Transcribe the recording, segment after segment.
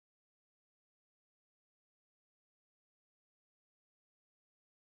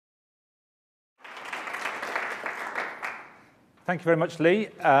Thank you very much, Lee.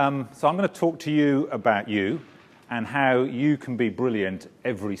 So I'm going to talk to you about you and how you can be brilliant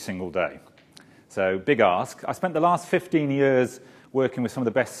every single day. So, big ask. I spent the last 15 years working with some of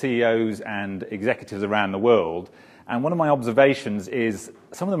the best CEOs and executives around the world, and one of my observations is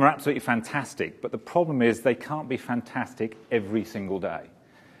some of them are absolutely fantastic, but the problem is they can't be fantastic every single day.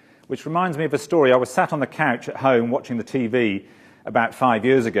 Which reminds me of a story. I was sat on the couch at home watching the TV about 5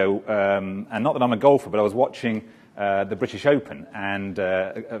 years ago, and not that I'm a golfer, but I was watching the British Open, and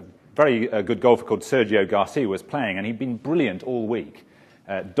a very good golfer called Sergio Garcia was playing, and he'd been brilliant all week,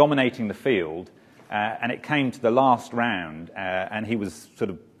 dominating the field, and it came to the last round, and he was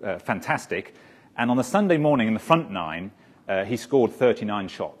sort of fantastic, and on the Sunday morning in the front nine, he scored 39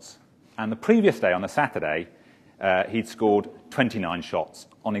 shots, and the previous day, on the Saturday, he'd scored 29 shots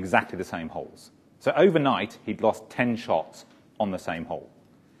on exactly the same holes. So overnight, he'd lost 10 shots on the same hole.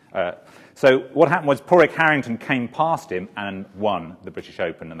 So what happened was Padraig Harrington came past him and won the British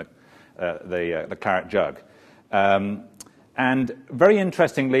Open and the claret jug. And very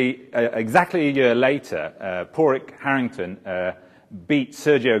interestingly, exactly a year later, Padraig Harrington beat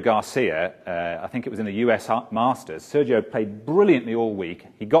Sergio Garcia. I think it was in the US Masters. Sergio played brilliantly all week.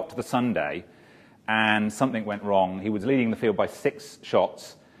 He got to the Sunday and something went wrong. He was leading the field by 6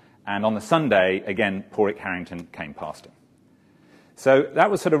 shots. And on the Sunday, again, Padraig Harrington came past him. So that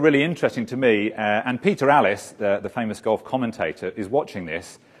was sort of really interesting to me, and Peter Allis, the famous golf commentator, is watching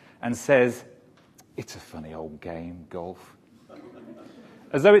this and says, "It's a funny old game, golf."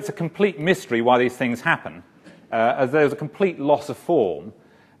 As though it's a complete mystery why these things happen, as though there's a complete loss of form.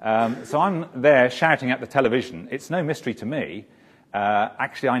 So I'm there shouting at the television, it's no mystery to me.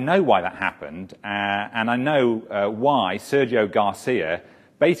 Actually, I know why that happened, and I know why Sergio Garcia,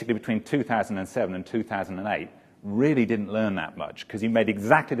 basically between 2007 and 2008, really didn't learn that much, because he made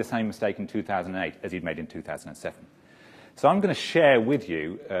exactly the same mistake in 2008 as he'd made in 2007. So I'm going to share with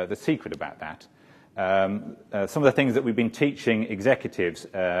you the secret about that. Some of the things that we've been teaching executives,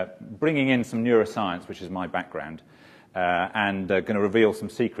 bringing in some neuroscience, which is my background, and going to reveal some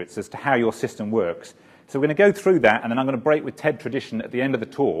secrets as to how your system works. So we're going to go through that, and then I'm going to break with Ted Tradition at the end of the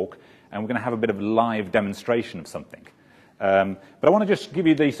talk, and we're going to have a bit of a live demonstration of something. But I want to just give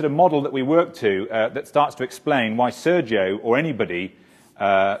you the sort of model that we work to that starts to explain why Sergio or anybody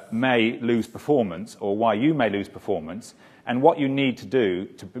may lose performance, or why you may lose performance, and what you need to do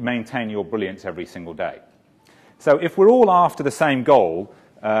to maintain your brilliance every single day. So if we're all after the same goal,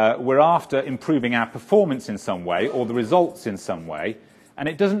 we're after improving our performance in some way, or the results in some way, and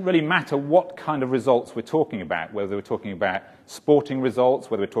it doesn't really matter what kind of results we're talking about, whether we're talking about sporting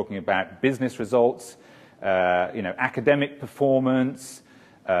results, whether we're talking about business results, academic performance,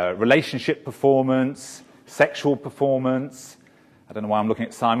 relationship performance, sexual performance. I don't know why I'm looking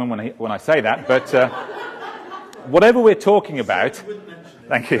at Simon when I say that, but whatever we're talking about,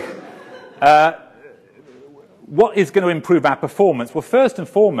 thank you. What is going to improve our performance? Well, first and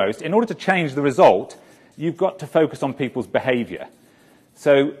foremost, in order to change the result, you've got to focus on people's behaviour.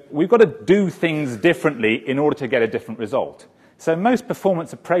 So we've got to do things differently in order to get a different result. So most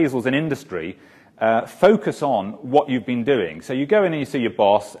performance appraisals in industry focus on what you've been doing. So you go in and you see your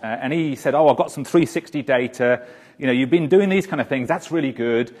boss, and he said, "Oh, I've got some 360 data. You've been doing these kind of things. That's really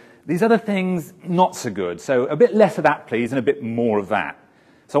good. These other things, not so good. So a bit less of that, please, and a bit more of that.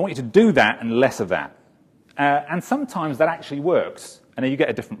 So I want you to do that and less of that." And sometimes that actually works, and then you get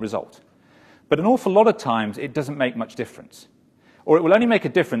a different result. But an awful lot of times, it doesn't make much difference. Or it will only make a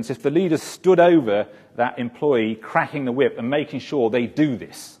difference if the leader stood over that employee, cracking the whip and making sure they do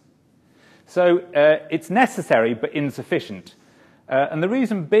this. So it's necessary but insufficient. And the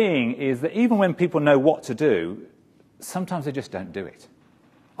reason being is that even when people know what to do, sometimes they just don't do it.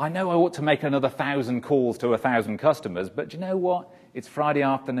 I know I ought to make another 1,000 calls to 1,000 customers, but do you know what? It's Friday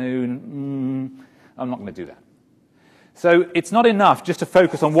afternoon. I'm not going to do that. So it's not enough just to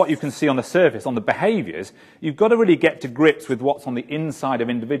focus on what you can see on the surface, on the behaviours. You've got to really get to grips with what's on the inside of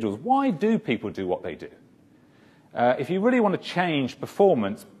individuals. Why do people do what they do? If you really want to change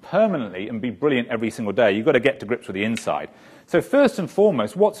performance permanently and be brilliant every single day, you've got to get to grips with the inside. So first and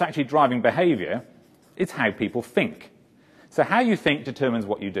foremost, what's actually driving behaviour is how people think. So how you think determines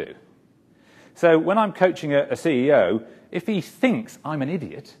what you do. So when I'm coaching a CEO, if he thinks I'm an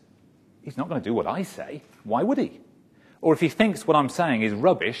idiot, he's not going to do what I say. Why would he? Or if he thinks what I'm saying is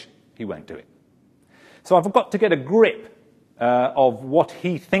rubbish, he won't do it. So I've got to get a grip of what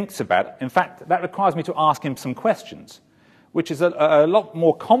he thinks about. In fact, that requires me to ask him some questions, which is a lot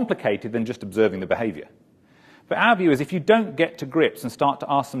more complicated than just observing the behaviour. But our view is if you don't get to grips and start to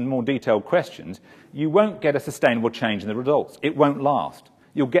ask some more detailed questions, you won't get a sustainable change in the results. It won't last.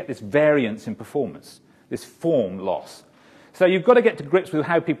 You'll get this variance in performance, this form loss. So you've got to get to grips with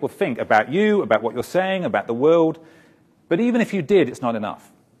how people think about you, about what you're saying, about the world. But even if you did, it's not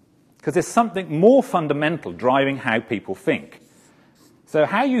enough. Because there's something more fundamental driving how people think. So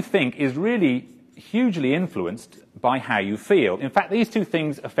how you think is really hugely influenced by how you feel. In fact, these two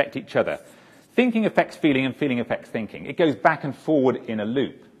things affect each other. Thinking affects feeling, and feeling affects thinking. It goes back and forward in a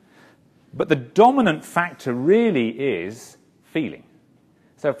loop. But the dominant factor really is feeling.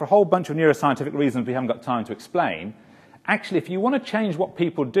 So for a whole bunch of neuroscientific reasons we haven't got time to explain, actually, if you want to change what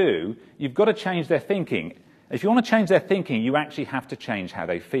people do, you've got to change their thinking. If you want to change their thinking, you actually have to change how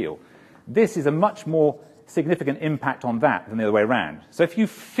they feel. This is a much more significant impact on that than the other way around. So if you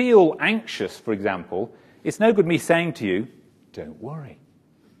feel anxious, for example, it's no good me saying to you, don't worry.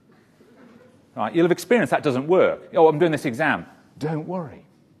 Right? You'll have experienced that doesn't work. Oh, I'm doing this exam. Don't worry.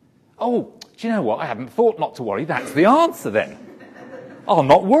 Oh, do you know what? I hadn't thought not to worry. That's the answer then. I'll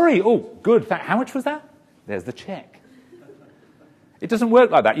not worry. Oh, good. How much was that? There's the check. It doesn't work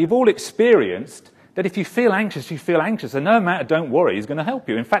like that. You've all experienced that if you feel anxious, you feel anxious, and no amount of don't worry is going to help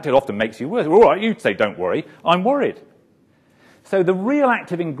you. In fact, it often makes you worse. All right, you say don't worry. I'm worried. So the real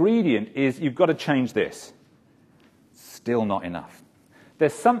active ingredient is you've got to change this. Still not enough.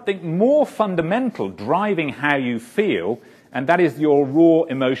 There's something more fundamental driving how you feel, and that is your raw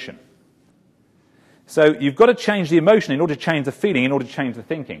emotion. So you've got to change the emotion in order to change the feeling, in order to change the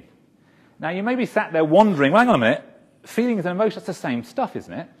thinking. Now, you may be sat there wondering, well, hang on a minute, feelings and emotions, that's the same stuff,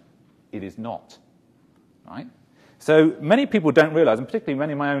 isn't it? It is not. Right? So many people don't realize, and particularly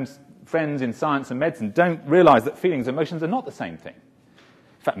many of my own friends in science and medicine don't realize that feelings and emotions are not the same thing.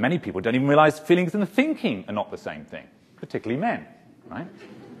 In fact, many people don't even realize feelings and thinking are not the same thing, particularly men. Right?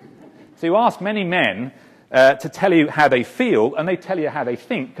 So you ask many men to tell you how they feel, and they tell you how they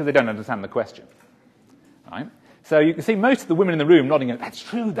think because they don't understand the question. Right? So you can see most of the women in the room nodding, that's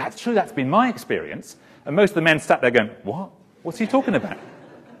true, that's been my experience. And most of the men sat there going, what? What's he talking about?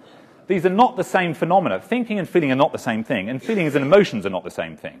 These are not the same phenomena. Thinking and feeling are not the same thing, and feelings and emotions are not the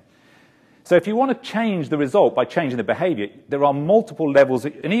same thing. So if you want to change the result by changing the behavior, there are multiple levels,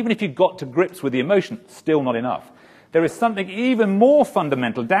 and even if you got to grips with the emotion, still not enough. There is something even more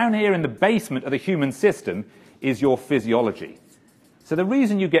fundamental. Down here in the basement of the human system is your physiology. So the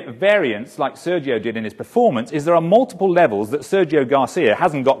reason you get variance, like Sergio did in his performance, is there are multiple levels that Sergio Garcia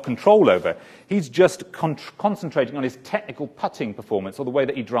hasn't got control over. He's just concentrating on his technical putting performance or the way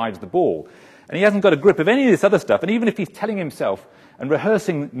that he drives the ball. And he hasn't got a grip of any of this other stuff. And even if he's telling himself and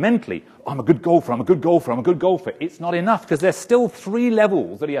rehearsing mentally, I'm a good golfer, I'm a good golfer, I'm a good golfer, it's not enough because there's still 3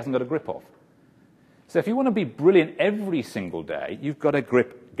 levels that he hasn't got a grip of. So if you want to be brilliant every single day, you've got to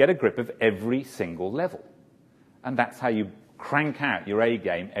get a grip of every single level. And that's how you crank out your A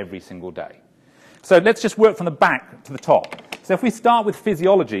game every single day. So let's just work from the back to the top. So if we start with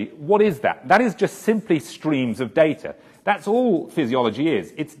physiology, what is that? That is just simply streams of data. That's all physiology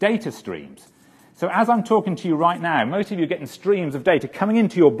is. It's data streams. So as I'm talking to you right now, most of you are getting streams of data coming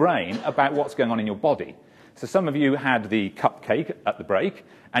into your brain about what's going on in your body. So some of you had the cupcake at the break,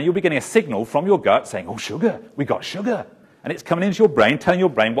 and you'll be getting a signal from your gut saying, oh, sugar, we got sugar. And it's coming into your brain, telling your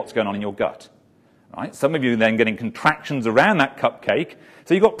brain what's going on in your gut. Right? Some of you are then getting contractions around that cupcake.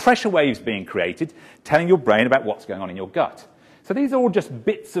 So you've got pressure waves being created, telling your brain about what's going on in your gut. So these are all just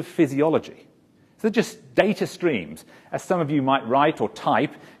bits of physiology. So they're just data streams. As some of you might write or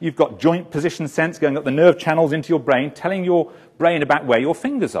type, you've got joint position sense going up the nerve channels into your brain, telling your brain about where your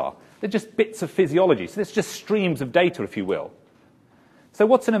fingers are. They're just bits of physiology. So it's just streams of data, if you will. So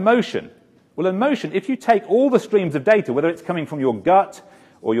what's an emotion? Well, an emotion, if you take all the streams of data, whether it's coming from your gut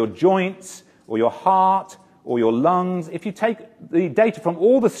or your joints or your heart or your lungs, if you take the data from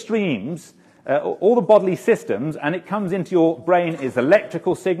all the streams, all the bodily systems, and it comes into your brain as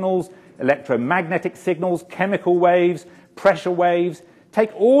electrical signals, electromagnetic signals, chemical waves, pressure waves,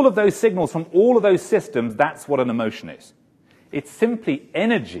 take all of those signals from all of those systems, that's what an emotion is. It's simply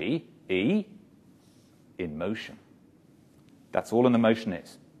energy, E, in motion. That's all an emotion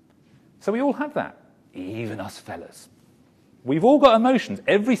is. So we all have that, even us fellas. We've all got emotions.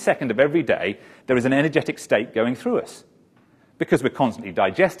 Every second of every day, there is an energetic state going through us. Because we're constantly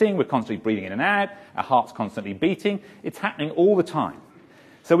digesting, we're constantly breathing in and out, our heart's constantly beating. It's happening all the time.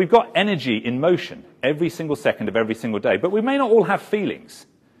 So we've got energy in motion every single second of every single day. But we may not all have feelings.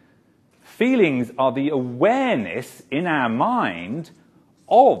 Feelings are the awareness in our mind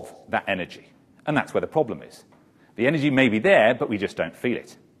of that energy. And that's where the problem is. The energy may be there, but we just don't feel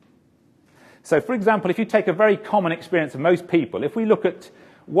it. So, for example, if you take a very common experience of most people, if we look at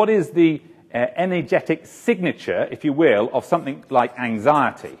what is the energetic signature, if you will, of something like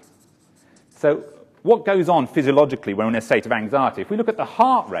anxiety. So what goes on physiologically when we're in a state of anxiety? If we look at the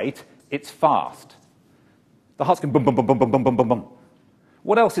heart rate, it's fast. The heart's going boom, boom, boom, boom, boom, boom, boom, boom, boom.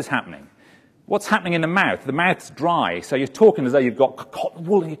 What else is happening? What's happening in the mouth? The mouth's dry, so you're talking as though you've got cotton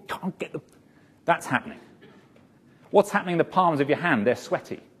wool and you can't get the... That's happening. What's happening in the palms of your hand? They're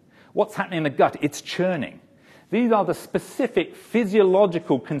sweaty. What's happening in the gut? It's churning. These are the specific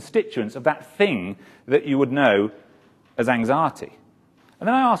physiological constituents of that thing that you would know as anxiety. And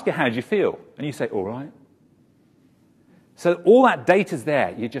then I ask you, how do you feel? And you say, all right. So all that data's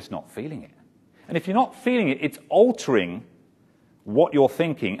there, you're just not feeling it. And if you're not feeling it, it's altering what you're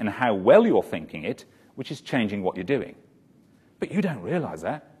thinking and how well you're thinking it, which is changing what you're doing. But you don't realize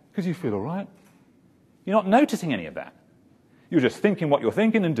that because you feel all right. You're not noticing any of that. You're just thinking what you're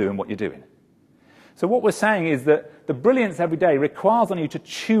thinking and doing what you're doing. So what we're saying is that the brilliance every day requires on you to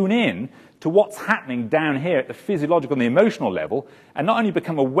tune in to what's happening down here at the physiological and the emotional level, and not only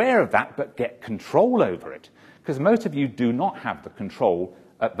become aware of that, but get control over it. Because most of you do not have the control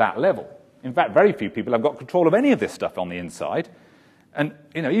at that level. In fact, very few people have got control of any of this stuff on the inside. And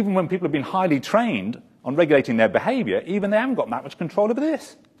even when people have been highly trained on regulating their behavior, even they haven't got that much control over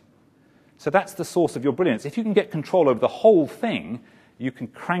this. So that's the source of your brilliance. If you can get control over the whole thing, you can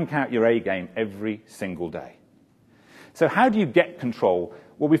crank out your A game every single day. So how do you get control?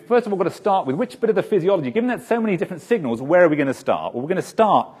 Well, we've first of all got to start with which bit of the physiology. Given that so many different signals, where are we going to start? Well, we're going to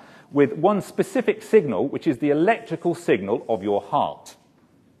start with one specific signal, which is the electrical signal of your heart.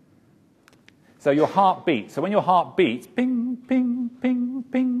 So your heart beats. So when your heart beats, ping, ping, ping,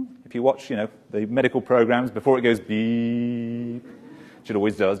 ping. If you watch, the medical programs, before it goes beep, which it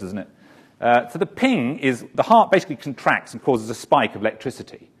always does, doesn't it? So the ping is, the heart basically contracts and causes a spike of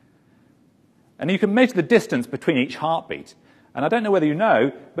electricity. And you can measure the distance between each heartbeat. And I don't know whether you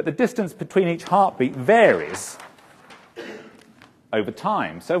know, but the distance between each heartbeat varies over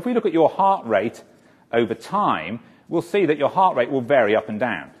time. So if we look at your heart rate over time, we'll see that your heart rate will vary up and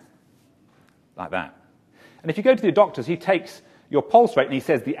down, like that. And if you go to the doctors, he takes your pulse rate and he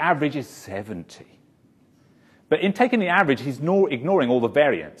says the average is 70. But in taking the average, he's ignoring all the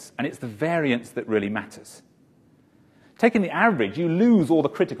variance, and it's the variance that really matters. Taking the average, you lose all the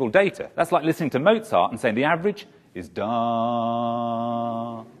critical data. That's like listening to Mozart and saying the average is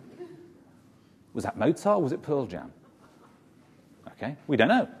da. Was that Mozart or was it Pearl Jam? Okay, we don't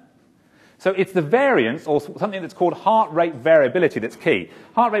know. So it's the variance, or something that's called heart rate variability, that's key.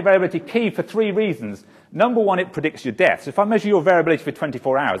 Heart rate variability key for 3 reasons. Number one, it predicts your death. So if I measure your variability for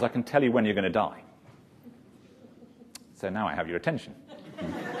 24 hours, I can tell you when you're going to die. So now I have your attention.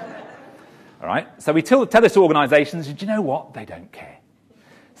 All right? So we tell this to organizations, and do you know what? They don't care.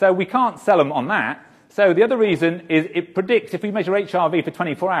 So we can't sell them on that. So the other reason is it predicts, if we measure HRV for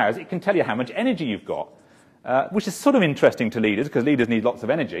 24 hours, it can tell you how much energy you've got, which is sort of interesting to leaders, because leaders need lots of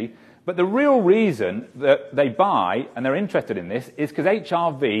energy. But the real reason that they buy, and they're interested in this, is because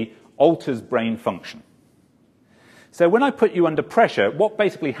HRV alters brain function. So when I put you under pressure, what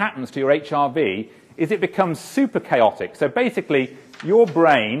basically happens to your HRV is it becomes super chaotic. So basically, your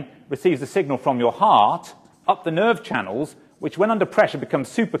brain receives a signal from your heart up the nerve channels, which when under pressure becomes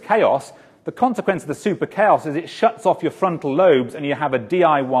super chaos. The consequence of the super chaos is it shuts off your frontal lobes and you have a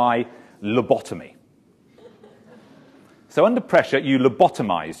DIY lobotomy. So under pressure, you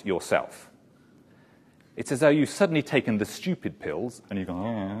lobotomize yourself. It's as though you've suddenly taken the stupid pills and you go,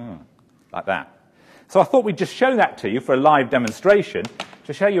 oh, like that. So I thought we'd just show that to you for a live demonstration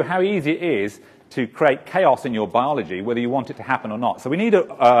to show you how easy it is to create chaos in your biology, whether you want it to happen or not. So we need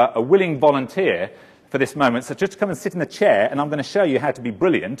a willing volunteer for this moment. So just come and sit in the chair, and I'm going to show you how to be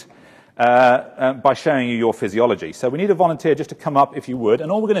brilliant by showing you your physiology. So we need a volunteer just to come up, if you would. And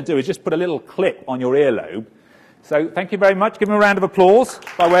all we're going to do is just put a little clip on your earlobe. So thank you very much. Give him a round of applause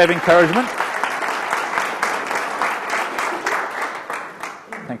by way of encouragement.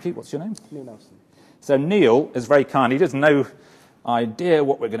 Thank you. What's your name? Neil Nelson. So Neil is very kind. He doesn't know idea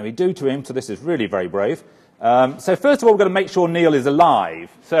what we're going to do to him, so this is really very brave. So first of all, we're going to make sure Neil is alive.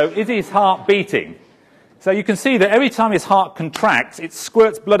 So is his heart beating? So you can see that every time his heart contracts, it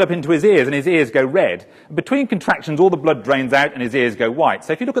squirts blood up into his ears, and his ears go red. Between contractions, all the blood drains out, and his ears go white.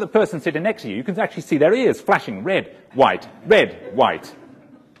 So if you look at the person sitting next to you, you can actually see their ears flashing red, white, red, white.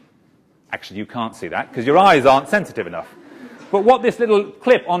 Actually, you can't see that, because your eyes aren't sensitive enough. But what this little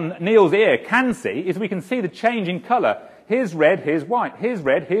clip on Neil's ear can see is we can see the change in colour. Here's red, here's white, here's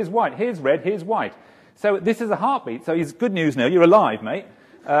red, here's white, here's red, here's white. So this is a heartbeat. So it's good news, Neil, you're alive, mate.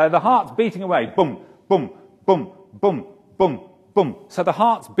 The heart's beating away. Boom, boom, boom, boom, boom, boom. So the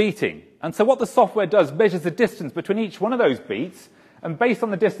heart's beating. And so what the software does measures the distance between each one of those beats, and based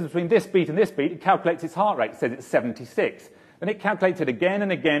on the distance between this beat and this beat, it calculates its heart rate. It says it's 76. Then it calculates it again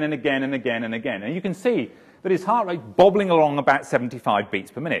and again and again and again and again. And you can see that his heart rate bobbling along about 75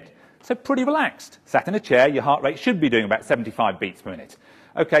 beats per minute. So pretty relaxed. Sat in a chair, your heart rate should be doing about 75 beats per minute.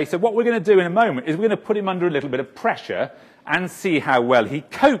 Okay, so what we're going to do in a moment is we're going to put him under a little bit of pressure and see how well he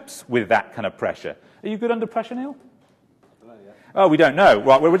copes with that kind of pressure. Are you good under pressure, Neil? Oh, we don't know.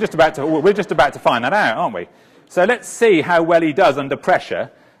 Right, we're just about to find that out, aren't we? So let's see how well he does under pressure.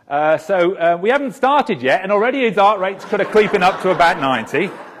 We haven't started yet, and already his heart rate's kind of creeping up to about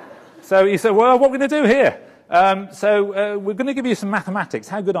 90. So he said, well, what are we going to do here? We're going to give you some mathematics.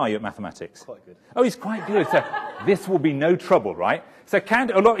 How good are you at mathematics? Quite good. Oh, he's quite good. So this will be no trouble, right? So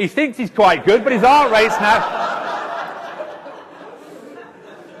he thinks he's quite good, but his heart rate's now...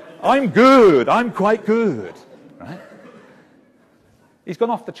 I'm good. I'm quite good. Right? He's gone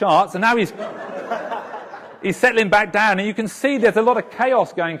off the charts, and now he's settling back down, and you can see there's a lot of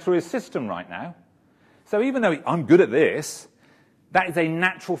chaos going through his system right now. So even though I'm good at this, that is a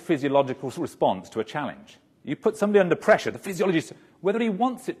natural physiological response to a challenge. You put somebody under pressure, the physiologist, whether he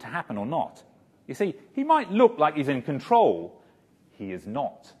wants it to happen or not. You see, he might look like he's in control. He is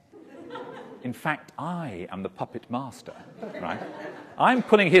not. In fact, I am the puppet master, right? I'm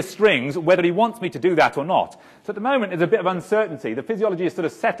pulling his strings whether he wants me to do that or not. So at the moment, there's a bit of uncertainty. The physiology is sort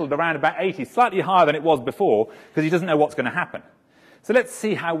of settled around about 80, slightly higher than it was before, because he doesn't know what's going to happen. So let's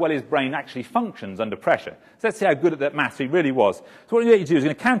see how well his brain actually functions under pressure. So let's see how good at that maths he really was. So what you need to do is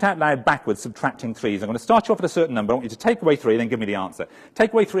you're going to count out loud backwards, subtracting 3s. I'm going to start you off at a certain number. I want you to take away 3, then give me the answer.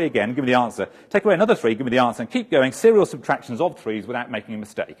 Take away 3 again, give me the answer. Take away another 3, give me the answer. And keep going, serial subtractions of 3s without making a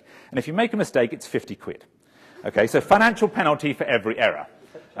mistake. And if you make a mistake, it's 50 quid. Okay, so financial penalty for every error.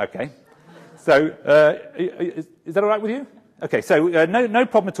 Okay, so is that all right with you? Okay, so no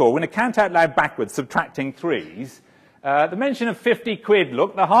problem at all. We're going to count out loud backwards, subtracting 3s. The mention of 50 quid,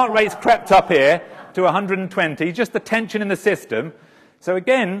 look, the heart rate's crept up here to 120, just the tension in the system. So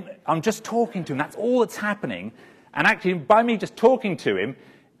again, I'm just talking to him, that's all that's happening. And actually, by me just talking to him,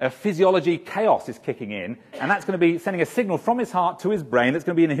 physiology chaos is kicking in, and that's going to be sending a signal from his heart to his brain that's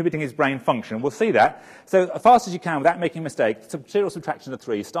going to be inhibiting his brain function. We'll see that. So as fast as you can, without making a mistake, serial subtraction of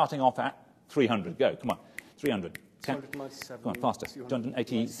 3, starting off at 300. Go, come on, 300. 297. Come on, faster.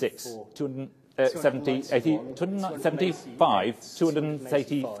 286. 270, 80, 275,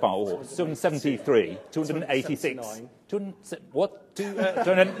 285, 273, 286. What?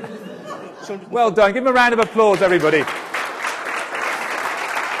 Well done. Give him a round of applause, everybody.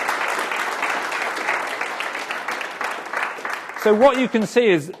 So what you can see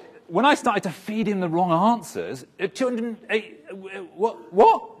is, when I started to feed him the wrong answers, 208,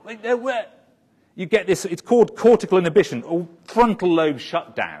 where? You get this, it's called cortical inhibition, or frontal lobe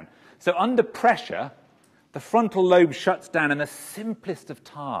shutdown. So under pressure, the frontal lobe shuts down, and the simplest of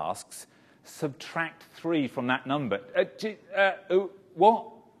tasks, subtract 3 from that number. What?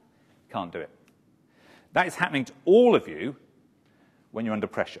 Can't do it. That is happening to all of you when you're under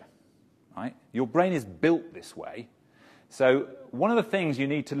pressure. Right? Your brain is built this way. So one of the things you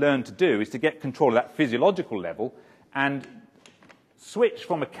need to learn to do is to get control of that physiological level and switch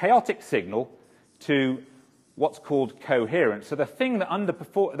from a chaotic signal to what's called coherence. So the thing that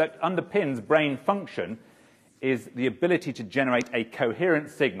underpins brain function is the ability to generate a coherent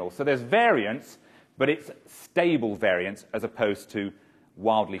signal. So there's variance, but it's stable variance as opposed to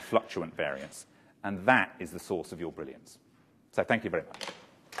wildly fluctuant variance. And that is the source of your brilliance. So thank you very much.